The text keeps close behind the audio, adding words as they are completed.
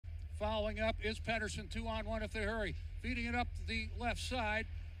Following up is Pedersen, 2-on-1 if they hurry. Feeding it up to the left side,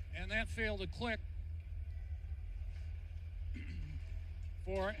 and that failed to click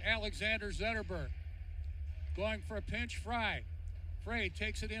for Alexander Zetterberg. Going for a pinch, Frey. Frey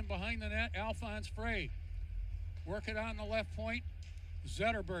takes it in behind the net, Alphonse Frey. Work it on the left point.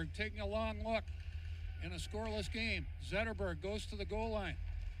 Zetterberg taking a long look in a scoreless game. Zetterberg goes to the goal line.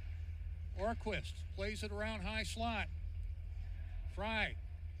 Orquist plays it around high slot. Frey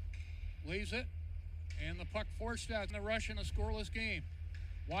leaves it, and the puck forced out in the rush in a scoreless game.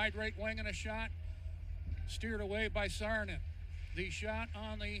 Wide right wing and a shot, steered away by Saarinen. The shot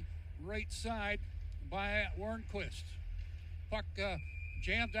on the right side by Wernquist. Puck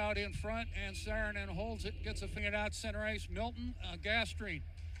jammed out in front, and Saarinen holds it, gets a finger out center ice. Milton Gastreen,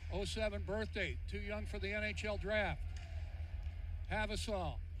 07 birthday, too young for the NHL Draft.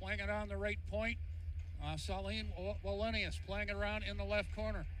 Havasul playing it on the right point. Salim Wallenius playing it around in the left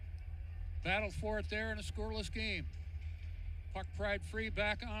corner. Battled for it there in a scoreless game. Puck pried free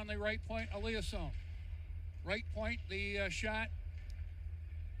back on the right point, Eliasson. Right point, the shot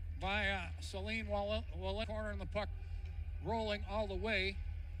by Salim Wallenius, corner, and the puck rolling all the way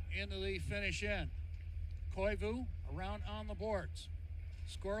into the finish end. Koivu around on the boards.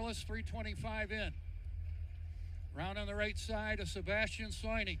 Scoreless, 3:25 in. Round on the right side of Sebastian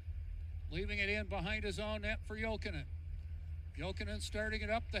Soini, leaving it in behind his own net for Jokinen. Jokinen starting it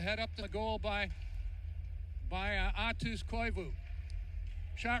up, the head up to the goal by Atus Koivu.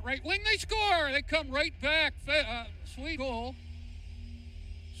 Shot right wing, they score! They come right back. Sweden goal.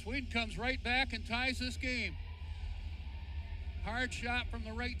 Sweden comes right back and ties this game. Hard shot from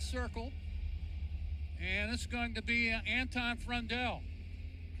the right circle. And it's going to be Anton Frundell.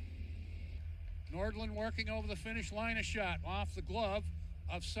 Nordlund working over the finish line, a shot off the glove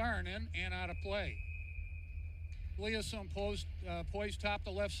of Saarinen and out of play. Eliasson poised top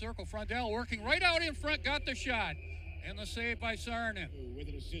the left circle. Frundell working right out in front, got the shot. And the save by Saarinen. With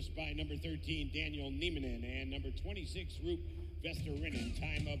an assist by number 13, Daniel Nieminen, and number 26, Rup Vesterinen.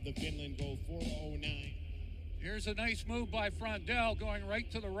 Time of the Finland goal, 4:09. Here's a nice move by Frundell going right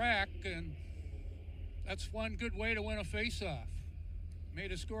to the rack, and that's one good way to win a faceoff.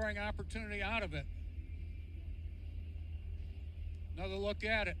 Made a scoring opportunity out of it. Another look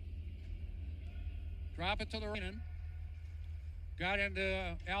at it. Drop it to the right. Got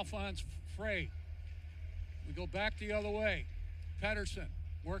into Alphonse Frey. We go back the other way. Pedersen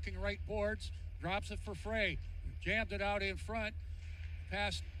working right boards. Drops it for Frey. Jammed it out in front.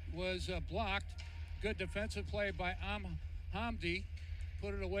 Pass was blocked. Good defensive play by Hamdi.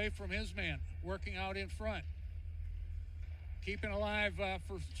 Put it away from his man. Working out in front. Keeping alive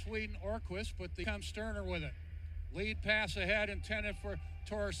for Sweden, Orquist, but they come Sterner with it. Lead pass ahead intended for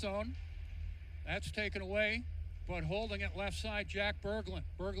Torresson. That's taken away, but holding it left side, Jack Berglund.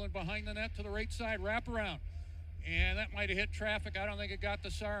 Berglund behind the net to the right side, wraparound. And that might have hit traffic. I don't think it got to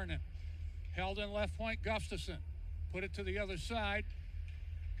Saarinen. Held in left point, Gustafsson. Put it to the other side.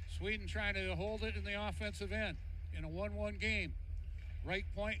 Sweden trying to hold it in the offensive end in a 1-1 game. Right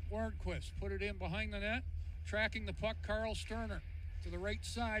point, Wernquist. Put it in behind the net. Tracking the puck, Carl Sterner. To the right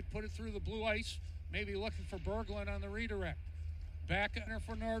side, put it through the blue ice. Maybe looking for Berglund on the redirect. Back under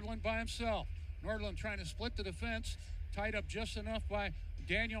for Nordlund by himself. Nordlund trying to split the defense. Tied up just enough by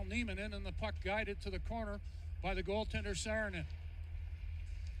Daniel Nieminen, and the puck guided to the corner by the goaltender Saarinen.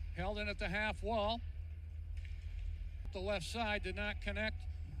 Held in at the half wall. The left side did not connect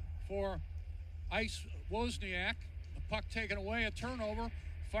for Ice Wozniak. The puck taken away, a turnover.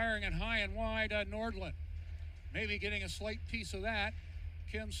 Firing it high and wide, Nordlund. Maybe getting a slight piece of that,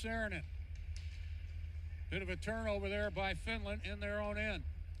 Kim Saarinen. Bit of a turnover there by Finland in their own end.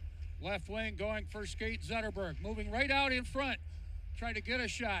 Left wing going for skate, Zetterberg. Moving right out in front. Tried to get a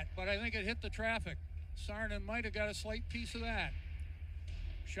shot, but I think it hit the traffic. Saarinen might have got a slight piece of that.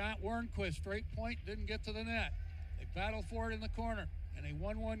 Shot Wernquist, straight point, didn't get to the net. They battled for it in the corner in a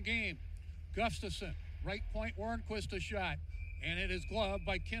 1-1 game. Gustafsson, right point, Wernquist a shot. And it is gloved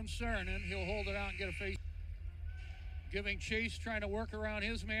by Kim Saarinen. He'll hold it out and get a face. Giving chase, trying to work around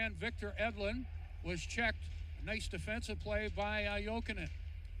his man. Victor Edlund was checked. A nice defensive play by Jokinen.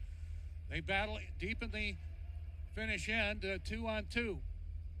 They battle deep in the finish end, 2-on-2.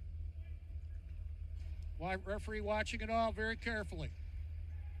 Referee watching it all very carefully.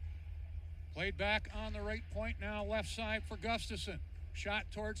 Played back on the right point, now left side for Gustafsson. Shot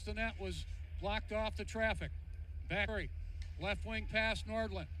towards the net was blocked off the traffic. Back left wing pass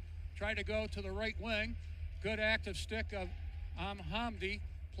Nordlund. Tried to go to the right wing. Good active stick of Hamdi.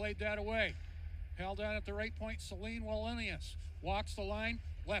 Played that away. Held out at the right point, Salim Wallenius. Walks the line.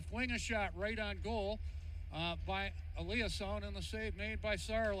 Left wing a shot right on goal by Eliasson, and the save made by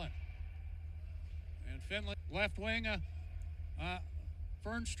Saarinen. And Finland left wing,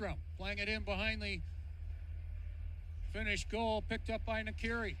 Fernstrom playing it in behind the Finnish goal, picked up by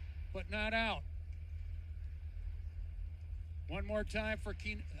Nakiri, but not out. One more time for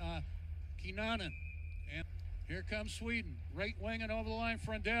Kinanen. And here comes Sweden. Right wing and over the line,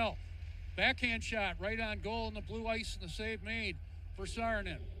 Frundell. Backhand shot right on goal in the blue ice, and the save made for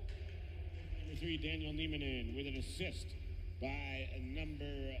Saarinen. Number 3, Daniel Nieminen with an assist by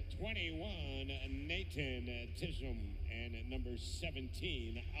number 21, Nathan Tisham, and at number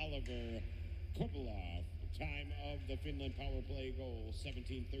 17, Oliver Kopilov. Time of the Finland power play goal,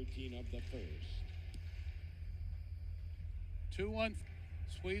 17-13 of the first. 2-1.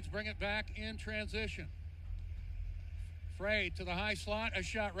 Swedes bring it back in transition. Frey to the high slot, a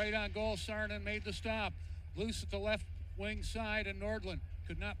shot right on goal. Saarinen made the stop. Loose at the left wing side, and Nordlund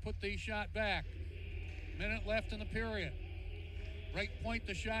could not put the shot back. Minute left in the period. Right point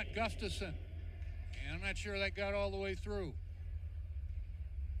the shot, Gustafsson. And I'm not sure that got all the way through.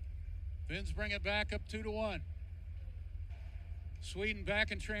 Finns bring it back up 2-1. Sweden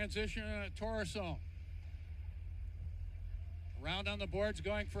back in transition, Torresson. Around on the boards,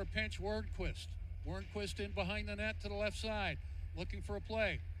 going for a pinch, Wernquist. Wernquist in behind the net to the left side, looking for a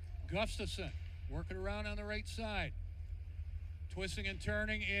play. Gustafsson working around on the right side. Twisting and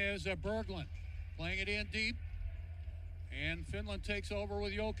turning is Berglund. Playing it in deep. And Finland takes over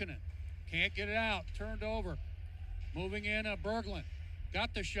with Jokinen. Can't get it out. Turned over. Moving in, Berglund.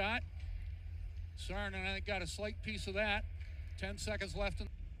 Got the shot. Saarinen, I think, got a slight piece of that. 10 seconds left.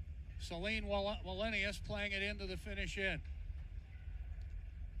 Celine Wallenius playing it into the Finnish end.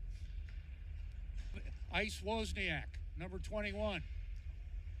 Ice Wozniak, number 21.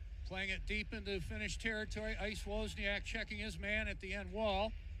 Playing it deep into Finnish territory. Ice Wozniak checking his man at the end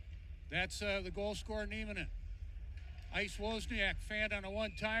wall. That's the goal scorer, Nieminen. Ice Wozniak fanned on a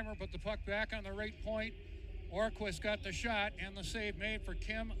one-timer, but the puck back on the right point. Orquist got the shot, and the save made for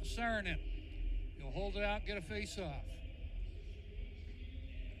Kim Saarinen. He'll hold it out, get a face-off.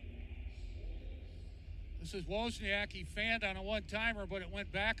 This is Wozniak. He fanned on a one-timer, but it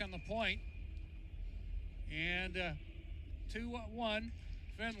went back on the point. And 2-1,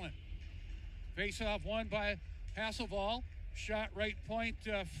 Finland. Face-off won by Hasselvall. Shot right point,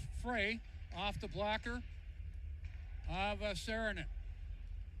 Frey off the blocker of Saarinen.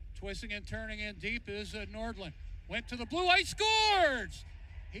 Twisting and turning in deep is Nordlund. Went to the blue ice, scores!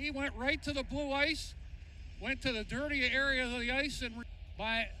 He went right to the blue ice, went to the dirty area of the ice, and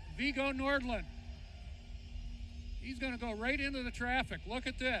by Viggo Nordlund. He's going to go right into the traffic. Look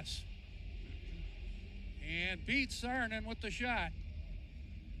at this. And beats Saarinen with the shot.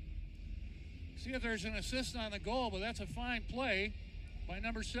 See if there's an assist on the goal, but that's a fine play by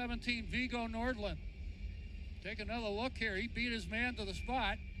number 17, Viggo Nordlund. Take another look here. He beat his man to the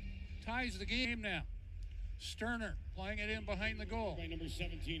spot. Ties the game now. Sterner playing it in behind the goal. By number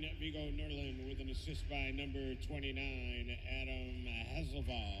 17, Viggo Nordlund with an assist by number 29, Adam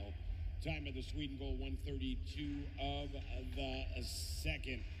Hasselvall. Time of the Sweden goal, 1:32 of the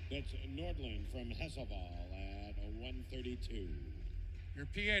second. That's Nordlund from Hasselvall at 1:32. Your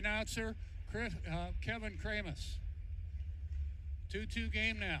PA announcer, Kevin Kramus. 2-2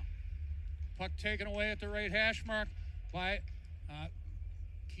 game now. Puck taken away at the right hash mark by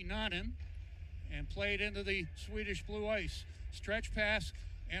Kinanen and played into the Swedish blue ice. Stretch pass,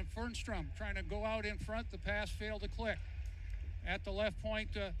 and Fernstrom trying to go out in front. The pass failed to click. At the left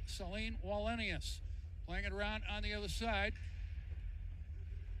point, Celine Wallenius playing it around on the other side.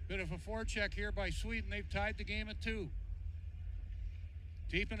 Bit of a forecheck here by Sweden. They've tied the game at 2.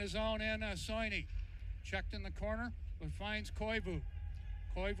 Deep in his own end, Soini checked in the corner, but finds Koivu.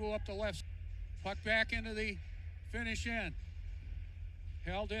 Koivu up the left. Puck back into the Finnish end.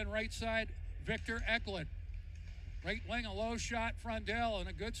 Held in right side, Victor Eklund. Right wing, a low shot, Frundell, and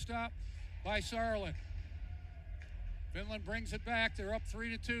a good stop by Saarinen. Finland brings it back. They're up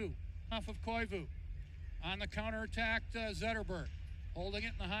 3-2. Off of Koivu. On the counterattack, Zetterberg. Holding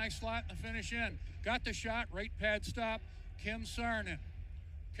it in the high slot in the Finnish end. Got the shot, right pad stop, Kim Saarinen.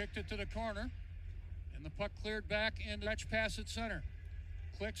 Kicked it to the corner, and the puck cleared back in stretch pass at center.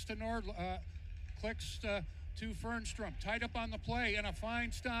 Clicks to to Fernstrom. Tied up on the play, and a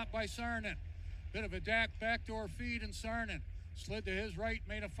fine stop by Saarinen. Bit of a backdoor feed, and Saarinen slid to his right,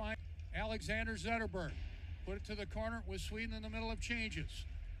 made a fine. Alexander Zetterberg put it to the corner with Sweden in the middle of changes.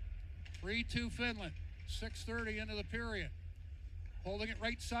 3-2 Finland. 6:30 into the period. Holding it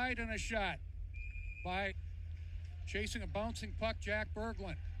right side, and a shot by chasing a bouncing puck, Jack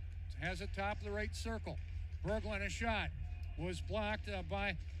Berglund. Has it top of the right circle. Berglund, a shot, was blocked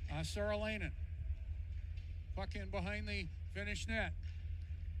by Saarinen. Puck in behind the Finnish net.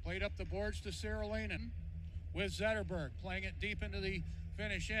 Play Played up the boards to Saarinen with Zetterberg. Playing it deep into the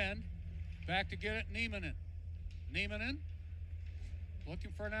finish end. Back to get it, Nieminen. Nieminen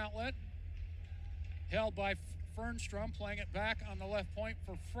looking for an outlet. Held by Fernstrom, playing it back on the left point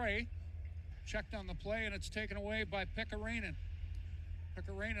for Frey. Checked on the play, and it's taken away by Pikkarainen.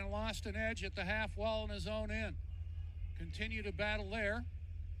 Pikkarainen lost an edge at the half wall in his own end. Continue to battle there.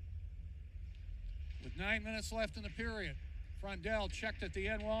 With 9 minutes left in the period. Frondell checked at the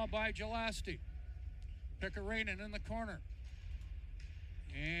end wall by Jalasti. Pikkarainen in the corner.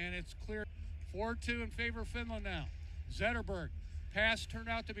 And it's clear. 4-2 in favor of Finland now. Zetterberg. Pass turned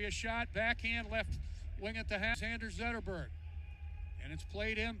out to be a shot. Backhand left wing at the half. Xander Zetterberg. And it's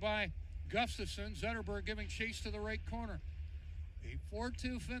played in by Gustafsson. Zetterberg giving chase to the right corner. A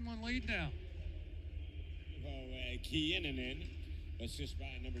 4-2 Finland lead now. Kiininen, assist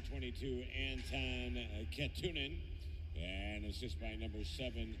by number 22, Anton Kettunen, and assist by number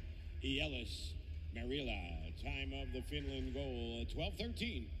 7, Ellis Marilla. Time of the Finland goal,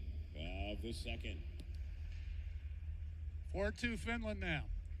 12:13 of the second. 4-2 Finland now.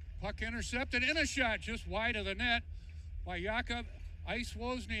 Puck intercepted in a shot just wide of the net by Jakub Ice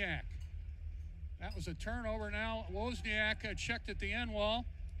Wozniak. That was a turnover now. Wozniak checked at the end wall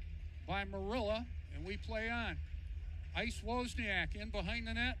by Marilla, and we play on. Ice Wozniak in behind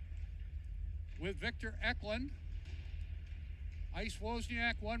the net with Victor Eklund. Ice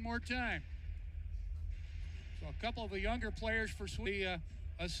Wozniak one more time. So a couple of the younger players for Sweden,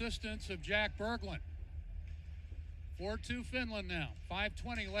 the assistance of Jack Berglund. 4-2 Finland now.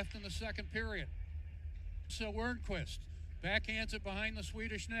 5:20 left in the second period. So Wernquist backhands it behind the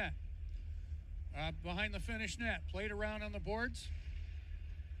Swedish net. Behind the Finnish net. Played around on the boards.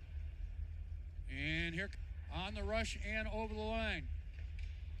 And here on the rush and over the line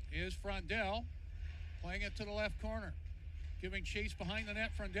is Frondell. Playing it to the left corner. Giving chase behind the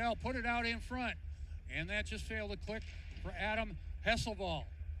net. Frondell put it out in front. And that just failed to click for Adam Hesselvall.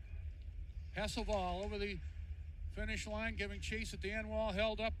 Hesselvall over the finish line, giving chase at the end wall,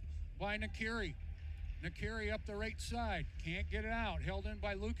 held up by Nakiri. Nakiri up the right side. Can't get it out. Held in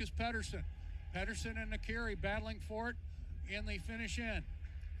by Lucas Pettersson. Pettersson and Nakiri battling for it in the finish end.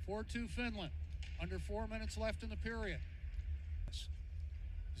 4-2 Finland. Under 4 minutes left in the period.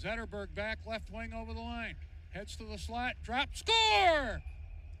 Zetterberg back left wing over the line. Heads to the slot. Drop. Score!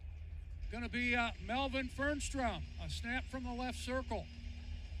 Going to be Melvin Fernstrom. A snap from the left circle.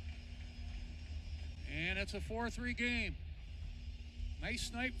 And it's a 4-3 game. Nice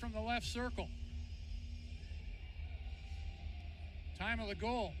snipe from the left circle. Time of the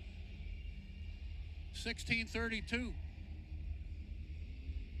goal. 16:32.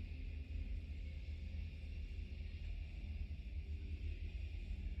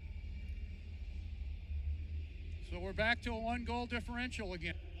 So we're back to a 1-goal differential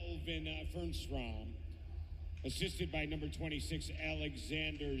again. Melvin Fernstrom, assisted by number 26,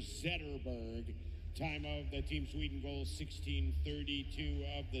 Alexander Zetterberg. Time of the Team Sweden goal,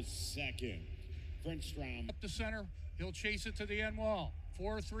 16:32 of the second. Fernstrom. Up the center, he'll chase it to the end wall.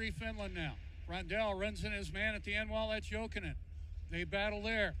 4-3 Finland now. Rondell runs in his man at the end wall, that's Jokinen. They battle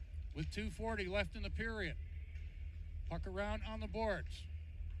there with 2:40 left in the period. Puck around on the boards.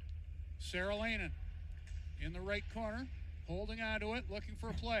 Saarinen in the right corner, holding onto it, looking for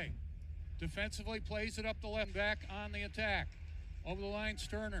a play. Defensively plays it up the left, back on the attack. Over the line,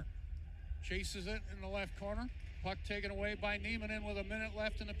 Sterner chases it in the left corner. Puck taken away by Nieminen with a minute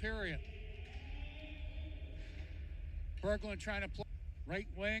left in the period. Berglund trying to play right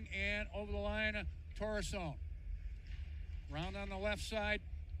wing and over the line, Torresson. Round on the left side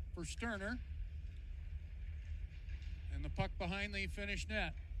for Sterner. And the puck behind the Finnish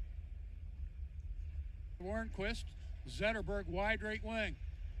net. Warnquist, Zetterberg wide right wing.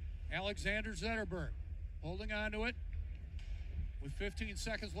 Alexander Zetterberg holding on to it with 15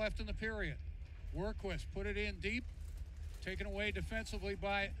 seconds left in the period. Warnquist put it in deep, taken away defensively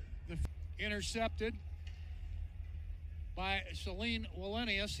by the intercepted by Celine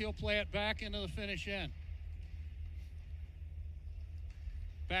Wallenius. He'll play it back into the Finnish end.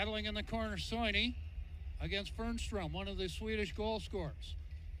 Battling in the corner, Soini against Fernstrom, one of the Swedish goal scorers.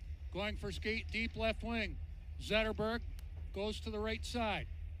 Going for skate deep left wing. Zetterberg goes to the right side.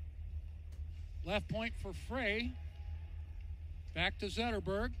 Left point for Frey. Back to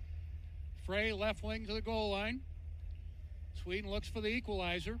Zetterberg. Frey left wing to the goal line. Sweden looks for the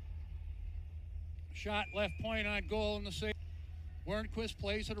equalizer. Shot left point on goal in the save. Wernquist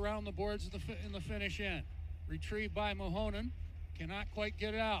plays it around the boards in the Finnish end. Retrieved by Mohonen. Cannot quite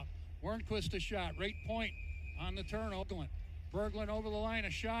get it out. Wernquist a shot. Right point on the turn. Berglund over the line. A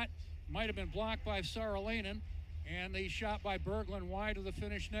shot. Might have been blocked by Saarinen. And the shot by Berglund wide of the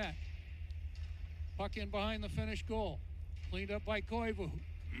Finnish net. Puck in behind the Finnish goal. Cleaned up by Koivu.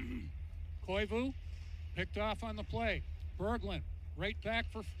 Koivu picked off on the play. Berglund right back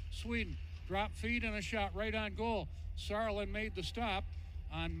for Sweden. Drop feed and a shot right on goal. Saarinen made the stop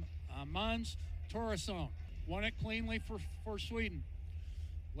on Måns Torresson. Won it cleanly for Sweden.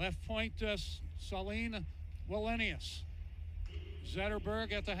 Left point, Saline Wallenius.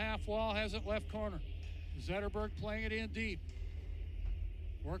 Zetterberg at the half wall has it left corner. Zetterberg playing it in deep.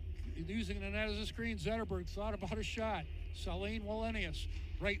 Using the net as a screen. Zetterberg thought about a shot. Saline Wallenius.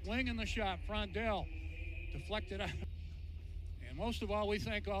 Right wing in the shot. Frondell deflected out. And most of all, we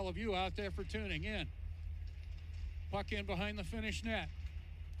thank all of you out there for tuning in. Puck in behind the Finnish net.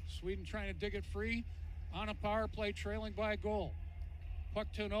 Sweden trying to dig it free on a power play, trailing by a goal.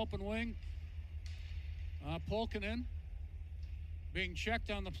 Puck to an open wing. Pulkkinen being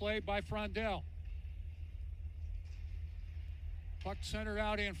checked on the play by Frondell. Puck centered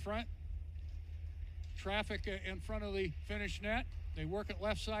out in front. Traffic in front of the Finnish net. They work it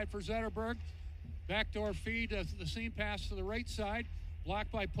left side for Zetterberg. Backdoor feed, the seam pass to the right side.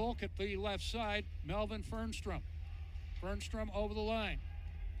 Blocked by Polk at the left side. Melvin Fernstrom. Fernstrom over the line.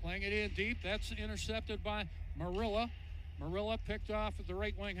 Playing it in deep. That's intercepted by Marilla. Marilla picked off at the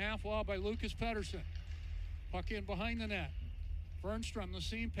right wing half wall by Lucas Pettersson. Puck in behind the net. Fernstrom, the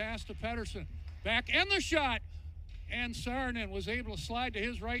seam pass to Pettersson. Back and the shot. And Saarinen was able to slide to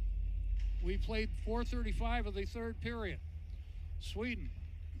his right. We played 4:35 of the third period. Sweden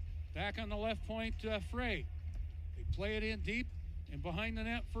back on the left point, Frey. They play it in deep and behind the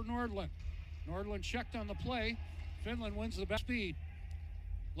net for Nordlund. Nordlund checked on the play. Finland wins the best speed.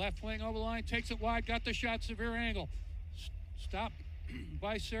 Left wing over the line, takes it wide, got the shot, severe angle. Stopped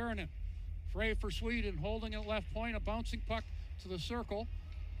by Saarinen. Frey for Sweden, holding it left point, a bouncing puck to the circle.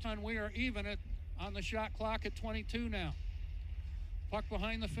 We are even on the shot clock at 22 now. Puck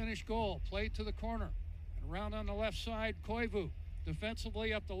behind the Finnish goal, played to the corner. And around on the left side, Koivu.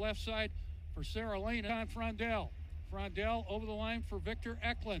 Defensively up the left side for Saarinen on Frondell. Frondell over the line for Victor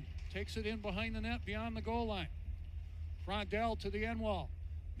Eklund. Takes it in behind the net, beyond the goal line. Frondell to the end wall,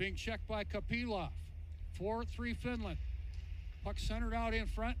 being checked by Kapilov. 4-3 Finland. Puck centered out in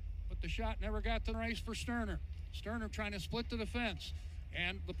front, but the shot never got to the race for Sterner. Sterner trying to split the defense,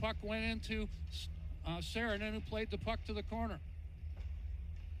 and the puck went into Saarinen, who played the puck to the corner.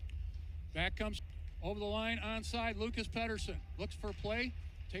 Back comes over the line, onside, Lucas Pettersson. Looks for play,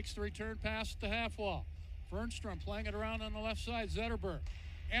 takes the return pass at the half wall. Fernstrom playing it around on the left side, Zetterberg.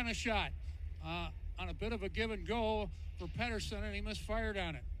 And a shot on a bit of a give and go for Pettersson, and he misfired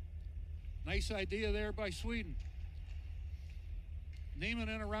on it. Nice idea there by Sweden.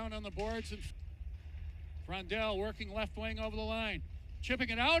 Nieminen around on the boards, and Frondell working left wing over the line. Chipping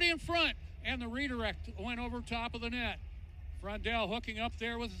it out in front, and the redirect went over top of the net. Frondell hooking up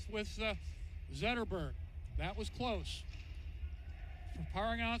there with Zetterberg. That was close. For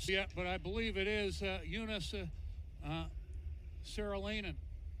powering out yet, but I believe it is Eunice Saarinen.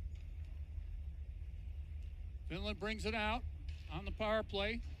 Finland brings it out on the power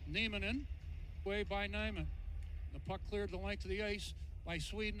play. Nieminen, way by Nyman. The puck cleared the length of the ice by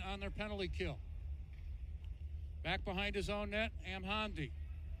Sweden on their penalty kill. Back behind his own net, Amhandi.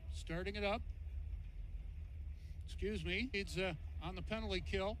 Starting it up. He's on the penalty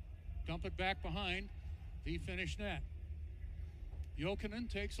kill. Dump it back behind the Finnish net. Jokinen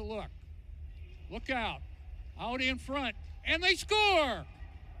takes a look. Look out. Out in front. And they score!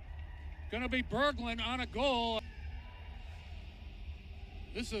 Going to be Berglund on a goal.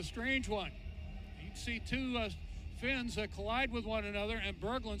 This is a strange one. You can see two Finns collide with one another, and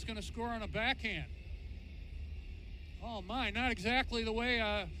Berglund's going to score on a backhand. Oh my, not exactly the way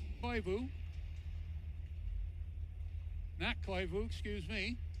Koivu. Not Koivu, excuse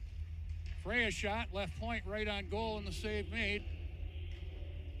me. Freya shot, left point, right on goal, and the save made.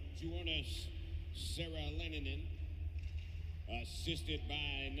 Jonas Saarinen, assisted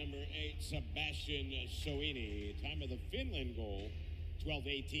by number 8, Sebastian Soini. Time of the Finland goal,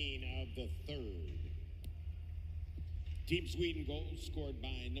 12:18 of the third. Team Sweden goal scored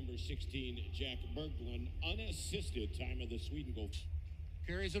by number 16, Jack Berglund, unassisted. Time of the Sweden goal.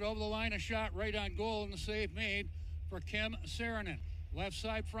 Carries it over the line, a shot right on goal, and the save made for Kim Saarinen. Left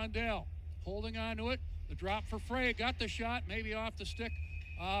side, Frondell holding on to it. The drop for Frey, got the shot, maybe off the stick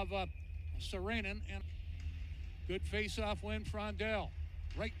of Saarinen, and good face-off win, Frondell.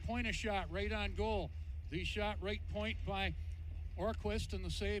 Right point a shot, right on goal. The shot right point by Orquist, and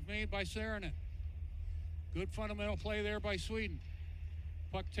the save made by Saarinen. Good fundamental play there by Sweden.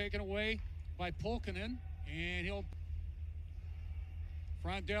 Puck taken away by Pulkkinen, and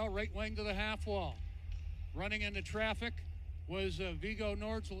Frondell right wing to the half wall. Running into traffic was Viggo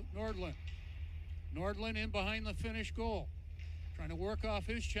Nordlund. Nordlund in behind the Finnish goal. Trying to work off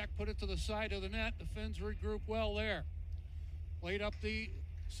his check, put it to the side of the net. The Finns regroup well there. Played up the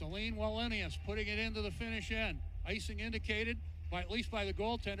Celine Wallenius, putting it into the Finnish end. Icing indicated, at least by the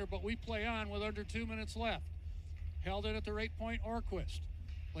goaltender, but we play on with under 2 minutes left. Held it at the right point, Orquist.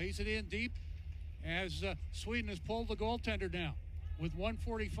 Plays it in deep as Sweden has pulled the goaltender down. With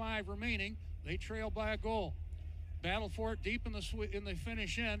 1:45 remaining, they trail by a goal. Battle for it deep in the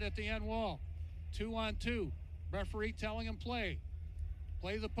Finnish end at the end wall. 2-on-2. Referee telling them play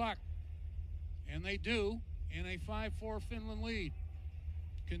the puck. And they do in a 5-4 Finland lead.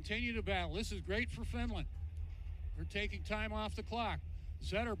 Continue to battle. This is great for Finland. They're taking time off the clock.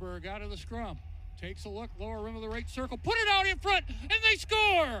 Zetterberg out of the scrum. Takes a look, lower rim of the right circle. Put it out in front, and they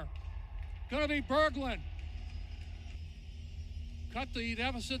score! Gonna be Berglund. Cut the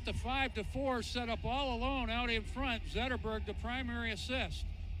deficit to 5-4, set up all alone out in front. Zetterberg, the primary assist.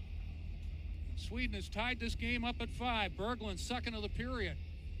 Sweden has tied this game up at 5. Berglund, second of the period.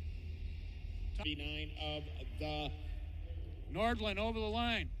 39 of the Nordlund over the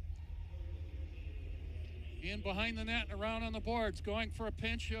line. In behind the net and around on the boards. Going for a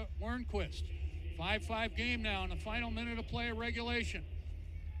pinch, Wernquist. 5-5 game now in the final minute of play of regulation.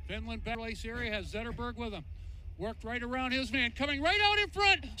 Finland place area has Zetterberg with him. Worked right around his man. Coming right out in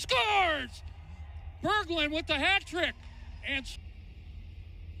front. Scores! Berglund with the hat trick. And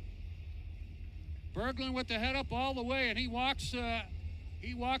Berglund with the head up all the way, and he walks a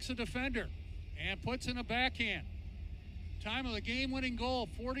defender and puts in a backhand. Time of the game-winning goal,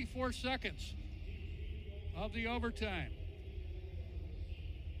 44 seconds of the overtime.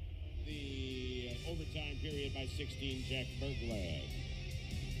 The overtime period by 16, Jack Berglund.